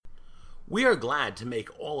We are glad to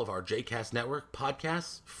make all of our JCast Network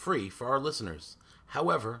podcasts free for our listeners.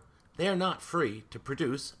 However, they are not free to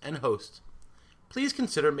produce and host. Please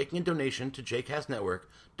consider making a donation to JCast Network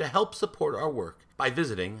to help support our work by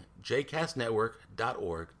visiting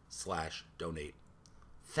jcastnetwork.org/donate.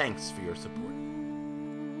 Thanks for your support.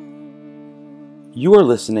 You are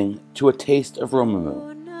listening to A Taste of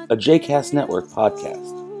Romamu, a JCast Network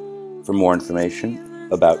podcast. For more information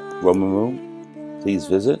about Romamu, please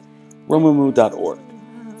visit romamu.org.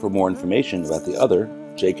 For more information about the other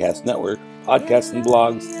JCast Network podcasts and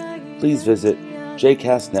blogs, please visit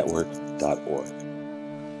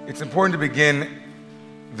jcastnetwork.org. It's important to begin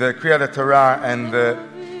the Kriyat Torah and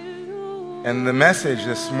the message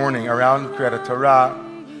this morning around Kriyat Torah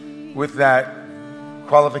with that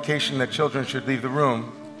qualification that children should leave the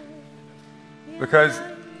room, because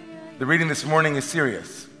the reading this morning is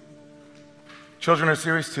serious. Children are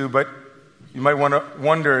serious too, but you might want to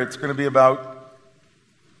wonder, it's going to be about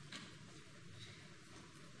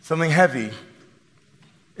something heavy.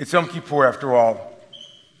 It's Yom Kippur, after all.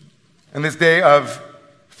 And this day of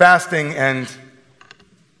fasting and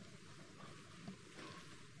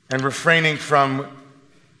refraining from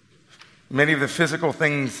many of the physical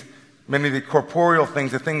things, many of the corporeal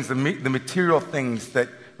things, the material things that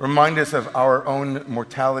remind us of our own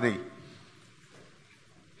mortality,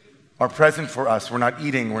 are present for us. We're not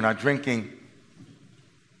eating, we're not drinking.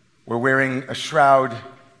 We're wearing a shroud.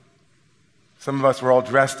 Some of us were all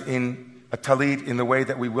dressed in a talit in the way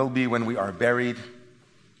that we will be when we are buried.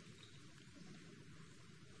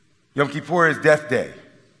 Yom Kippur is Death Day.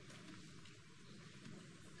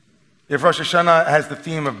 If Rosh Hashanah has the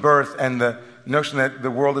theme of birth and the notion that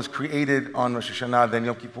the world is created on Rosh Hashanah, then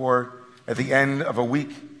Yom Kippur, at the end of a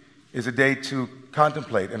week, is a day to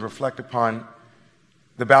contemplate and reflect upon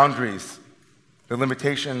the boundaries, the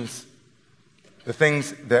limitations, the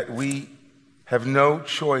things that we have no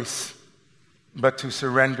choice but to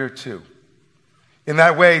surrender to. In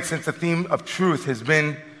that way, since the theme of truth has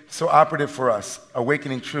been so operative for us,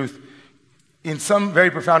 awakening truth, in some very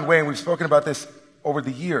profound way, and we've spoken about this over the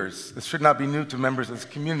years, this should not be new to members of this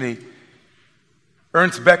community,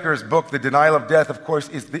 Ernst Becker's book, The Denial of Death, of course,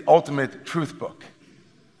 is the ultimate truth book.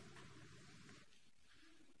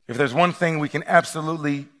 If there's one thing we can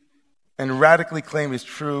absolutely and radically claim is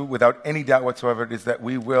true without any doubt whatsoever, it is that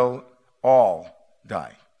we will all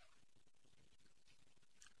die.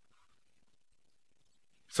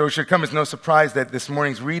 So it should come as no surprise that this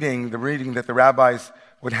morning's reading, the reading that the rabbis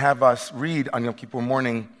would have us read on Yom Kippur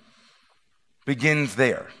morning, begins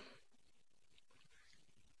there.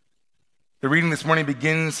 The reading this morning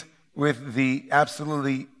begins with the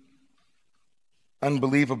absolutely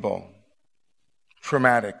unbelievable,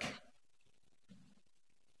 traumatic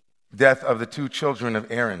death of the two children of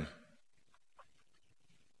Aaron.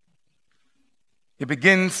 It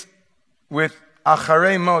begins with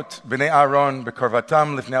Acharei mot b'nei Aaron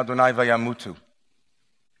bekarvatam lifnei Adonai vayamutu.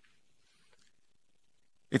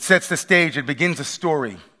 It sets the stage. It begins a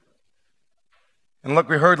story. And look,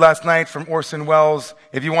 we heard last night from Orson Welles,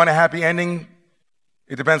 if you want a happy ending,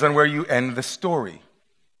 it depends on where you end the story.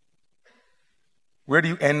 Where do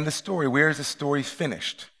you end the story? Where is the story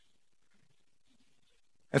finished?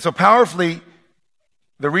 And so powerfully,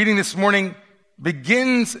 the reading this morning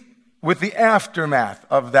begins with the aftermath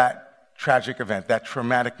of that tragic event, that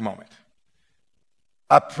traumatic moment.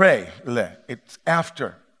 Après le, it's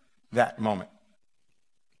after that moment.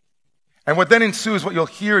 And what then ensues, what you'll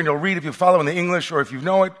hear and you'll read if you follow in the English or if you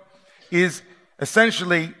know it, is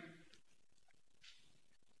essentially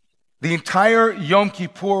the entire Yom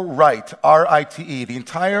Kippur rite, R-I-T-E, the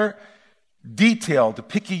entire detailed, the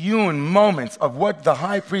pikiyun moments of what the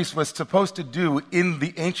high priest was supposed to do in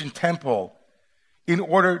the ancient temple in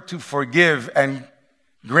order to forgive and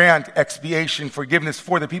grant expiation, forgiveness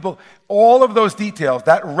for the people. All of those details,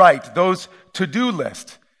 that rite, those to-do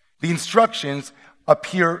list, the instructions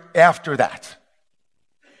appear after that.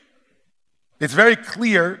 It's very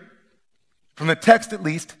clear, from the text at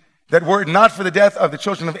least, that were it not for the death of the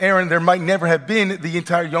children of Aaron, there might never have been the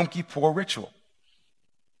entire Yom Kippur ritual.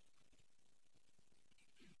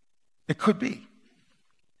 It could be.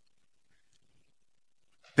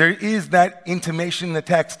 There is that intimation in the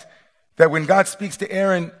text that when God speaks to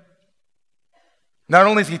Aaron, not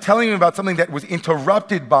only is he telling him about something that was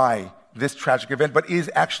interrupted by this tragic event, but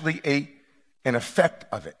is actually an effect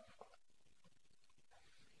of it.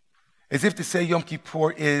 As if to say Yom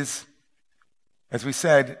Kippur is, as we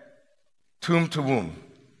said, tomb to womb.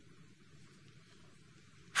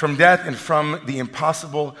 From death and from the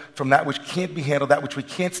impossible, from that which can't be handled, that which we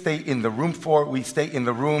can't stay in the room for, we stay in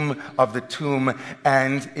the room of the tomb,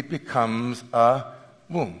 and it becomes a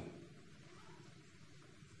womb.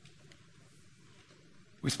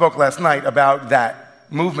 We spoke last night about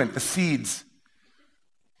that movement, the seeds.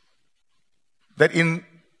 That in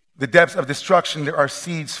the depths of destruction, there are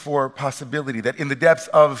seeds for possibility. That in the depths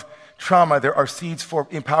of trauma, there are seeds for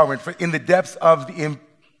empowerment. For in the depths of the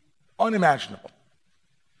unimaginable,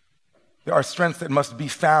 there are strengths that must be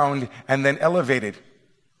found and then elevated.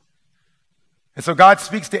 And so God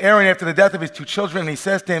speaks to Aaron after the death of his two children, and he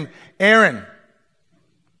says to him, Aaron,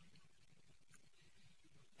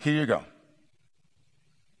 here you go.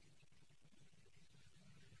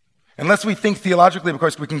 Unless we think theologically,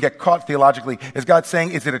 because we can get caught theologically, is God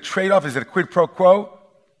saying, is it a trade-off? Is it a quid pro quo?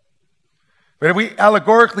 But if we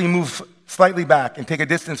allegorically move slightly back and take a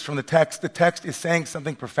distance from the text is saying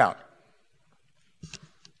something profound.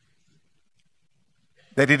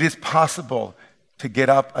 That it is possible to get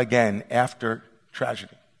up again after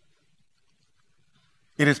tragedy.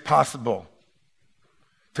 It is possible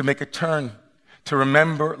to make a turn, to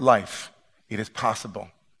remember life. It is possible.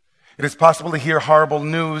 It is possible to hear horrible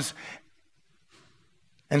news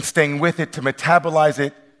and staying with it, to metabolize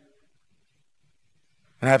it,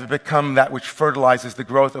 and have it become that which fertilizes the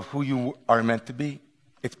growth of who you are meant to be.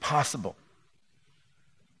 It's possible.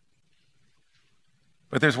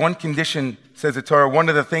 But there's one condition, says the Torah, one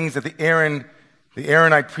of the things that the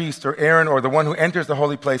Aaronite priest or Aaron or the one who enters the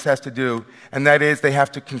holy place has to do, and that is they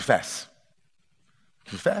have to confess.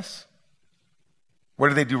 Confess? What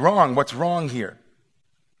do they do wrong? What's wrong here?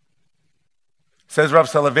 Says Rav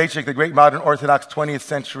Soloveitchik, the great modern Orthodox 20th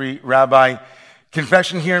century rabbi,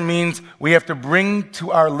 confession here means we have to bring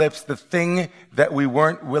to our lips the thing that we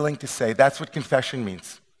weren't willing to say. That's what confession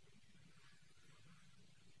means.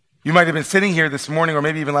 You might have been sitting here this morning or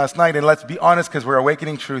maybe even last night, and let's be honest because we're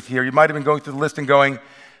awakening truth here. You might have been going through the list and going,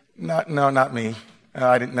 no, not me.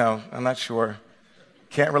 I didn't know. I'm not sure.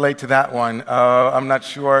 Can't relate to that one. I'm not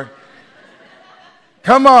sure.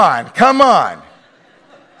 Come on.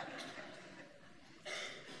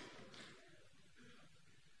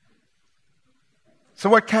 So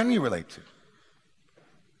what can you relate to?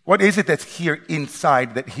 What is it that's here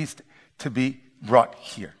inside that he's to be brought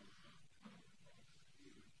here?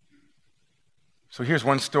 So here's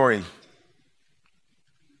one story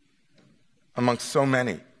amongst so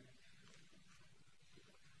many.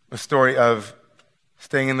 A story of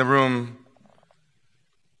staying in the room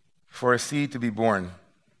for a seed to be born.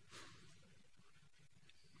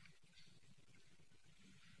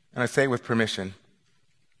 And I say it with permission.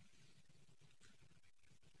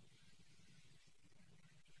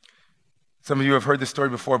 Some of you have heard this story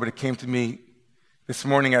before, but it came to me this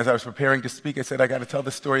morning as I was preparing to speak. I said, I got to tell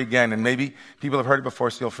this story again. And maybe people have heard it before,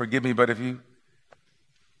 so you'll forgive me. But if you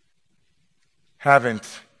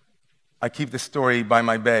haven't, I keep this story by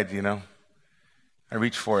my bed, I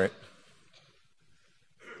reach for it.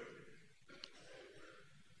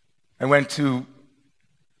 I went to,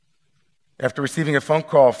 after receiving a phone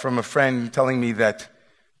call from a friend telling me that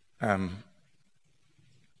her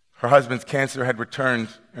husband's cancer had returned,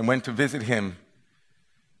 and went to visit him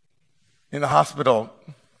in the hospital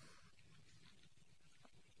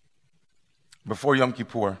before Yom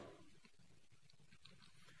Kippur.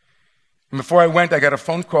 And before I went, I got a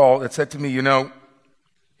phone call that said to me, you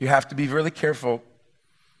have to be really careful.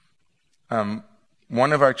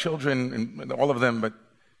 One of our children, and all of them, but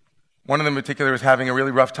one of them in particular is having a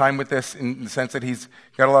really rough time with this in the sense that he's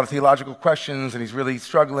got a lot of theological questions and he's really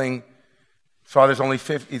struggling. His father's only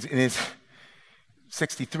he's in his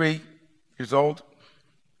 63 years old.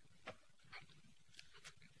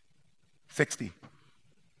 60.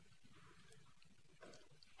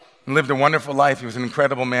 And lived a wonderful life. He was an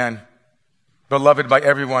incredible man, beloved by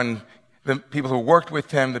everyone, the people who worked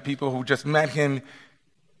with him, the people who just met him.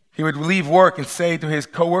 He would leave work and say to his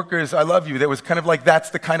coworkers, I love you. That was kind of like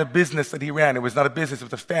that's the kind of business that he ran. It was not a business, it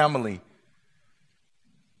was a family.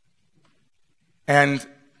 And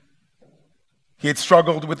he had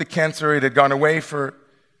struggled with the cancer. It had gone away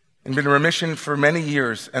and been in remission for many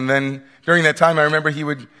years. And then during that time, I remember he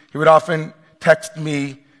would often text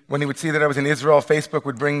me when he would see that I was in Israel. Facebook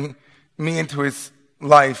would bring me into his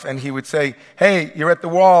life, and he would say, hey, you're at the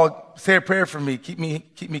wall. Say a prayer for me. Keep me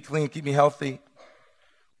clean. Keep me healthy.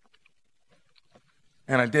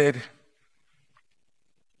 And I did.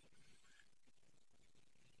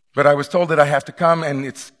 But I was told that I have to come, and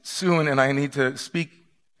it's soon, and I need to speak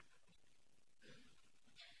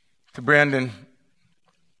to Brandon.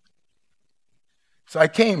 So I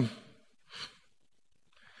came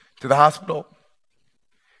to the hospital,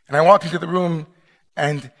 and I walked into the room,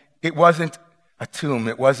 and it wasn't a tomb.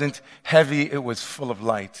 It wasn't heavy. It was full of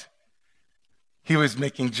light. He was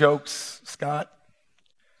making jokes, Scott,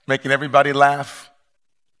 making everybody laugh.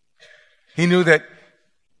 He knew that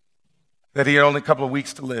that he had only a couple of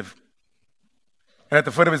weeks to live. And at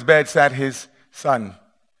the foot of his bed sat his son,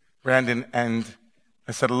 Brandon, and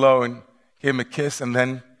I said hello and gave him a kiss, and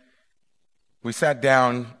then we sat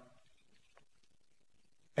down,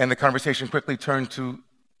 and the conversation quickly turned to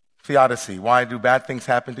theodicy. Why do bad things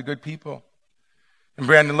happen to good people? And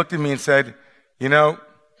Brandon looked at me and said, you know,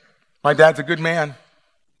 my dad's a good man.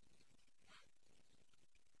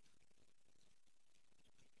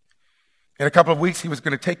 In a couple of weeks, he was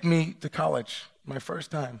going to take me to college, my first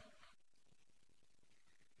time.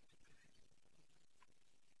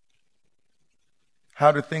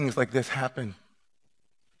 How do things like this happen?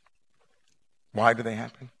 Why do they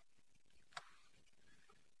happen?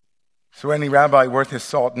 So any rabbi worth his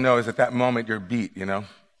salt knows at that moment you're beat, you know.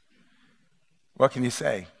 What can you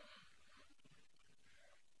say?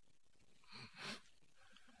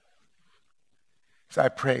 So I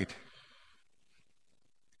prayed.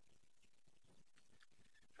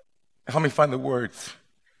 Help me find the words.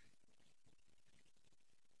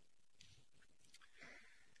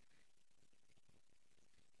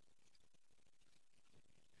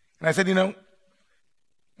 And I said, you know,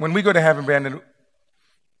 when we go to heaven, Brandon,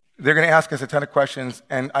 they're going to ask us a ton of questions,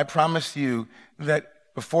 and I promise you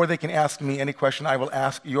that before they can ask me any question, I will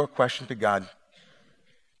ask your question to God.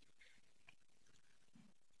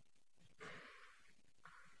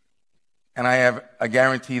 And I have a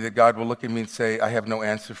guarantee that God will look at me and say, I have no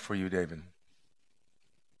answer for you, David.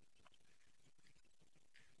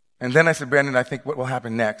 And then I said, Brandon, I think what will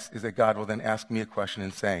happen next is that God will then ask me a question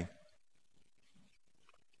and say,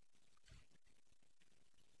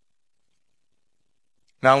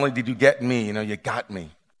 not only did you get me, you know, you got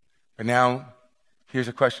me. But now, here's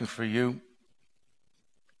a question for you.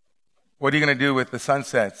 What are you going to do with the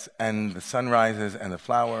sunsets and the sunrises and the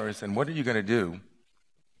flowers? And what are you going to do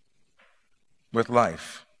with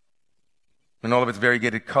life? And all of its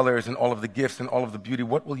variegated colors and all of the gifts and all of the beauty,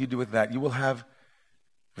 what will you do with that? You will have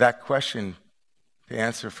that question to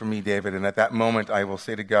answer for me, David. And at that moment, I will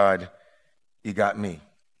say to God, you got me.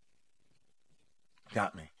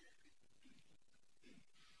 Got me.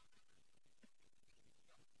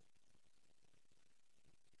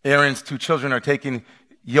 Aaron's two children are taken.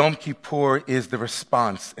 Yom Kippur is the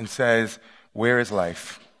response and says, where is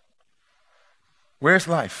life? Where's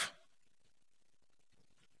life?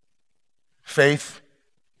 Faith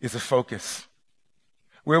is a focus.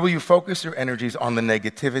 Where will you focus your energies? On the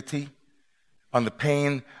negativity, on the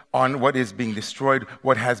pain, on what is being destroyed,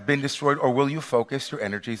 what has been destroyed, or will you focus your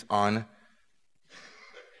energies on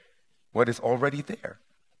what is already there?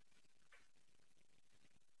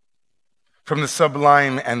 From the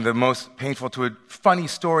sublime and the most painful to a funny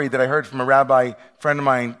story that I heard from a rabbi friend of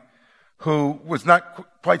mine who was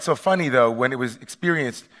not quite so funny, though, when it was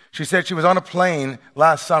experienced. She said she was on a plane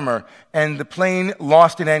last summer, and the plane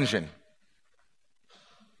lost an engine.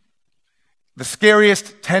 The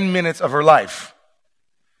scariest 10 minutes of her life.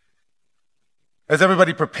 As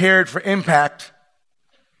everybody prepared for impact,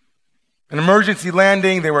 an emergency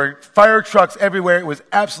landing, there were fire trucks everywhere. It was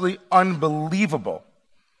absolutely unbelievable.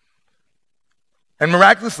 And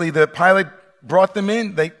miraculously, the pilot brought them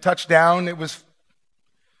in. They touched down. It was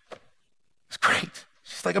great.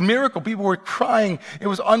 It's like a miracle. People were crying. It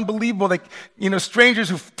was unbelievable. Like, you know, strangers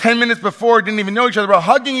who 10 minutes before didn't even know each other were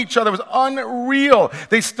hugging each other. It was unreal.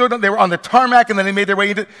 They were on the tarmac, and then they made their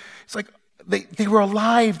way into, it's like they were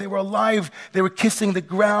alive. They were alive. They were kissing the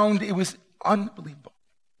ground. It was unbelievable.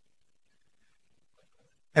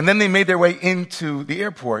 And then they made their way into the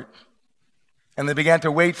airport, and they began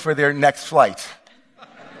to wait for their next flight.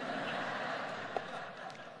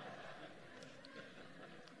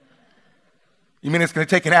 You mean it's going to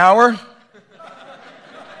take an hour?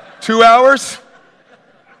 2 hours?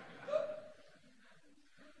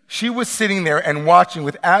 She was sitting there and watching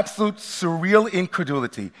with absolute surreal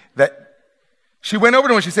incredulity that she went over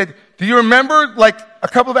to him and she said, do you remember like a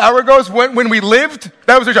couple of hours ago when we lived?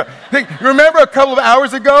 That was her job. You remember a couple of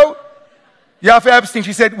hours ago? Yaffa Epstein,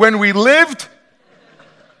 she said, when we lived?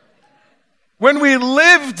 When we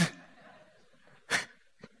lived?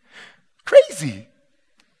 Crazy.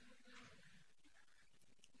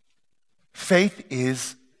 Faith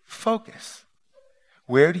is focus.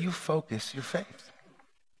 Where do you focus your faith?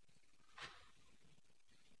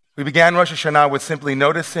 We began Rosh Hashanah with simply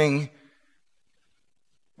noticing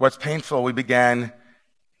what's painful. We began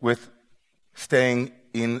with staying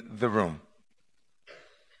in the room.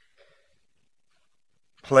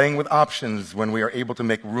 Playing with options when we are able to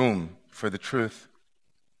make room for the truth.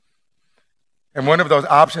 And one of those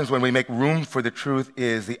options when we make room for the truth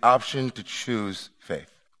is the option to choose faith.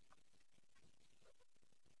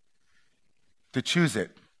 To choose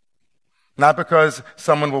it. Not because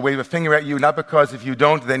someone will wave a finger at you, not because if you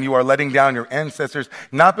don't, then you are letting down your ancestors,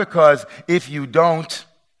 not because if you don't,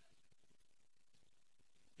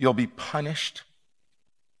 you'll be punished.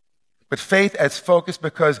 But faith as focus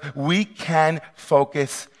because we can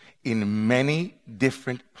focus in many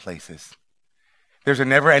different places. There's a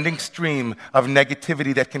never-ending stream of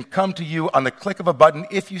negativity that can come to you on the click of a button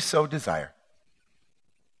if you so desire.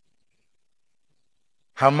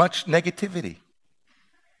 How much negativity?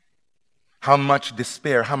 How much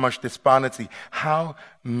despair? How much despondency? How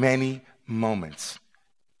many moments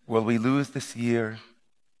will we lose this year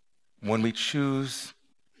when we choose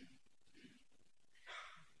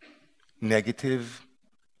negative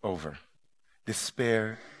over,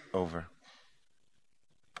 despair over?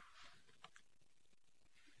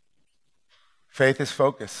 Faith is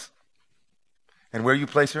focus. And where you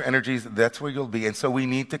place your energies, that's where you'll be. And so we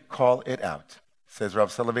need to call it out, says Rav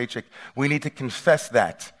Soloveitchik. We need to confess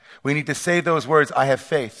that. We need to say those words, I have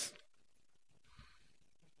faith.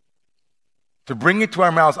 To bring it to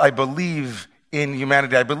our mouths, I believe in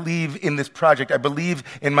humanity. I believe in this project. I believe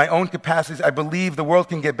in my own capacities. I believe the world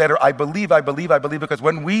can get better. I believe, because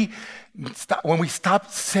when we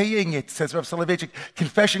stop saying it, says Rav Soloveitchik,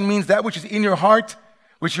 confession means that which is in your heart,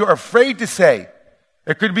 which you're afraid to say.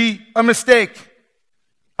 It could be a mistake.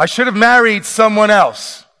 I should have married someone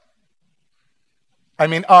else. I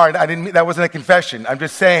mean, Art, that wasn't a confession. I'm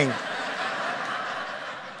just saying.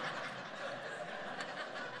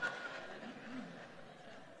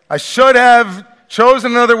 I should have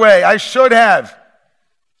chosen another way. I should have.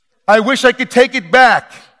 I wish I could take it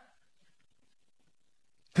back.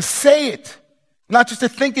 To say it. Not just to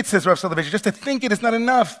think it, says Rav Soloveitchik. Just to think it is not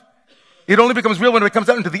enough. It only becomes real when it comes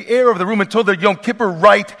out into the air of the room until the Yom Kippur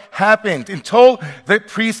rite happened. Until the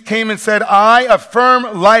priest came and said, I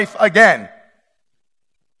affirm life again.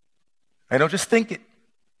 I don't just think it.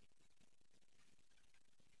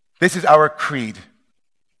 This is our creed.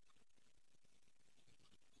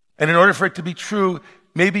 And in order for it to be true,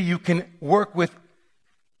 maybe you can work with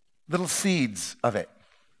little seeds of it.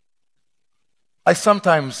 I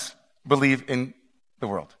sometimes believe in the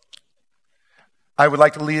world. I would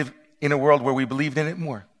like to live in a world where we believed in it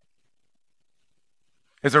more.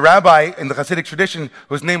 There's a rabbi in the Hasidic tradition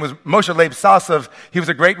whose name was Moshe Leib Sasov. He was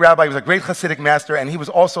a great rabbi, he was a great Hasidic master, and he was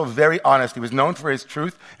also very honest. He was known for his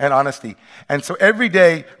truth and honesty. And so every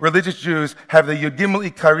day, religious Jews have the Yud Gimel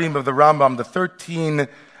Ikarim of the Rambam, the 13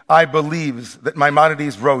 I believes that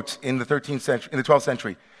Maimonides wrote in the 12th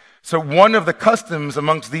century. So one of the customs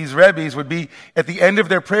amongst these rabbis would be, at the end of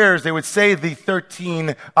their prayers, they would say the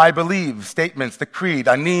 13 I believe statements, the creed,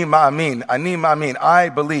 Ani Ma'amin, I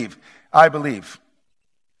believe, I believe.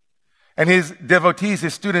 And his devotees,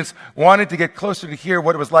 his students, wanted to get closer to hear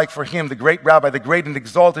what it was like for him, the great rabbi, the great and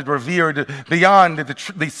exalted, revered, beyond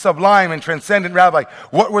the sublime and transcendent rabbi.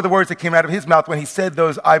 What were the words that came out of his mouth when he said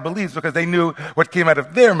those I believes? Because they knew what came out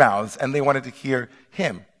of their mouths, and they wanted to hear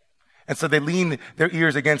him. And so they leaned their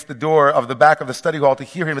ears against the door of the back of the study hall to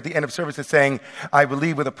hear him at the end of services saying, I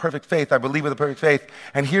believe with a perfect faith, I believe with a perfect faith.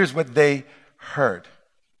 And here's what they heard.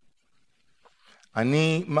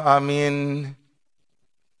 Ani ma'amin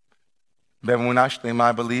be'emunah shlema,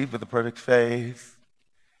 I believe with a perfect faith.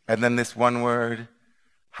 And then this one word,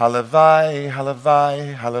 halavai,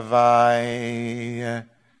 halavai, halavai,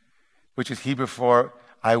 which is Hebrew for,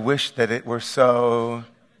 I wish that it were so.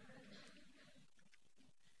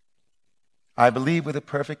 I believe with a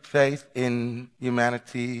perfect faith in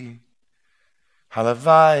humanity.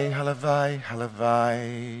 Halavai, halavai,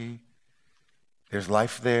 halavai. There's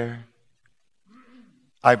life there.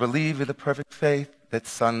 I believe with a perfect faith that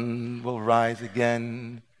sun will rise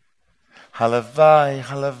again. Halavai,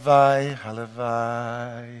 halavai,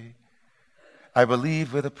 halavai. I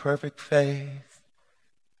believe with a perfect faith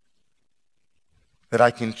that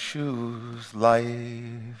I can choose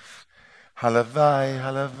life. Halavai,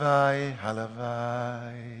 halavai,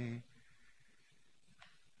 halavai.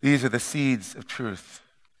 These are the seeds of truth.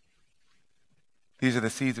 These are the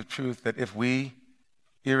seeds of truth that if we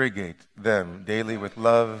irrigate them daily with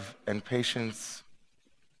love and patience,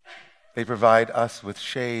 they provide us with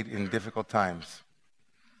shade in difficult times.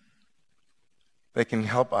 They can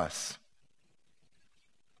help us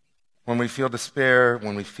when we feel despair,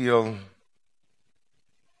 when we feel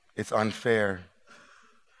it's unfair.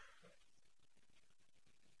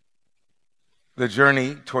 The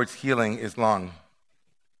journey towards healing is long.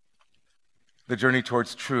 The journey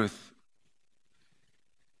towards truth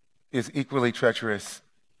is equally treacherous.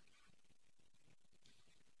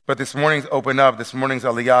 But this morning's open up, this morning's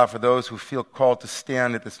aliyah for those who feel called to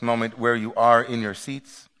stand at this moment where you are in your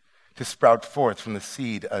seats, to sprout forth from the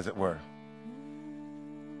seed, as it were.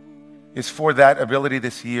 is for that ability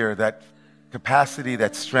this year, that capacity,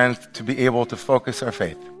 that strength to be able to focus our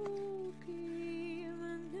faith,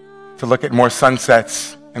 to look at more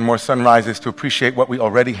sunsets and more sunrises, to appreciate what we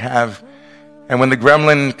already have. And when the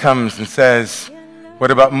gremlin comes and says,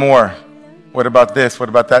 what about more? What about this? What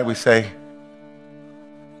about that? We say,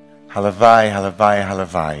 halavai, halavai,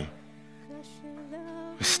 halavai.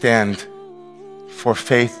 We stand for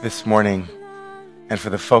faith this morning and for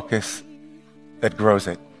the focus that grows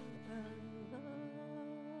it.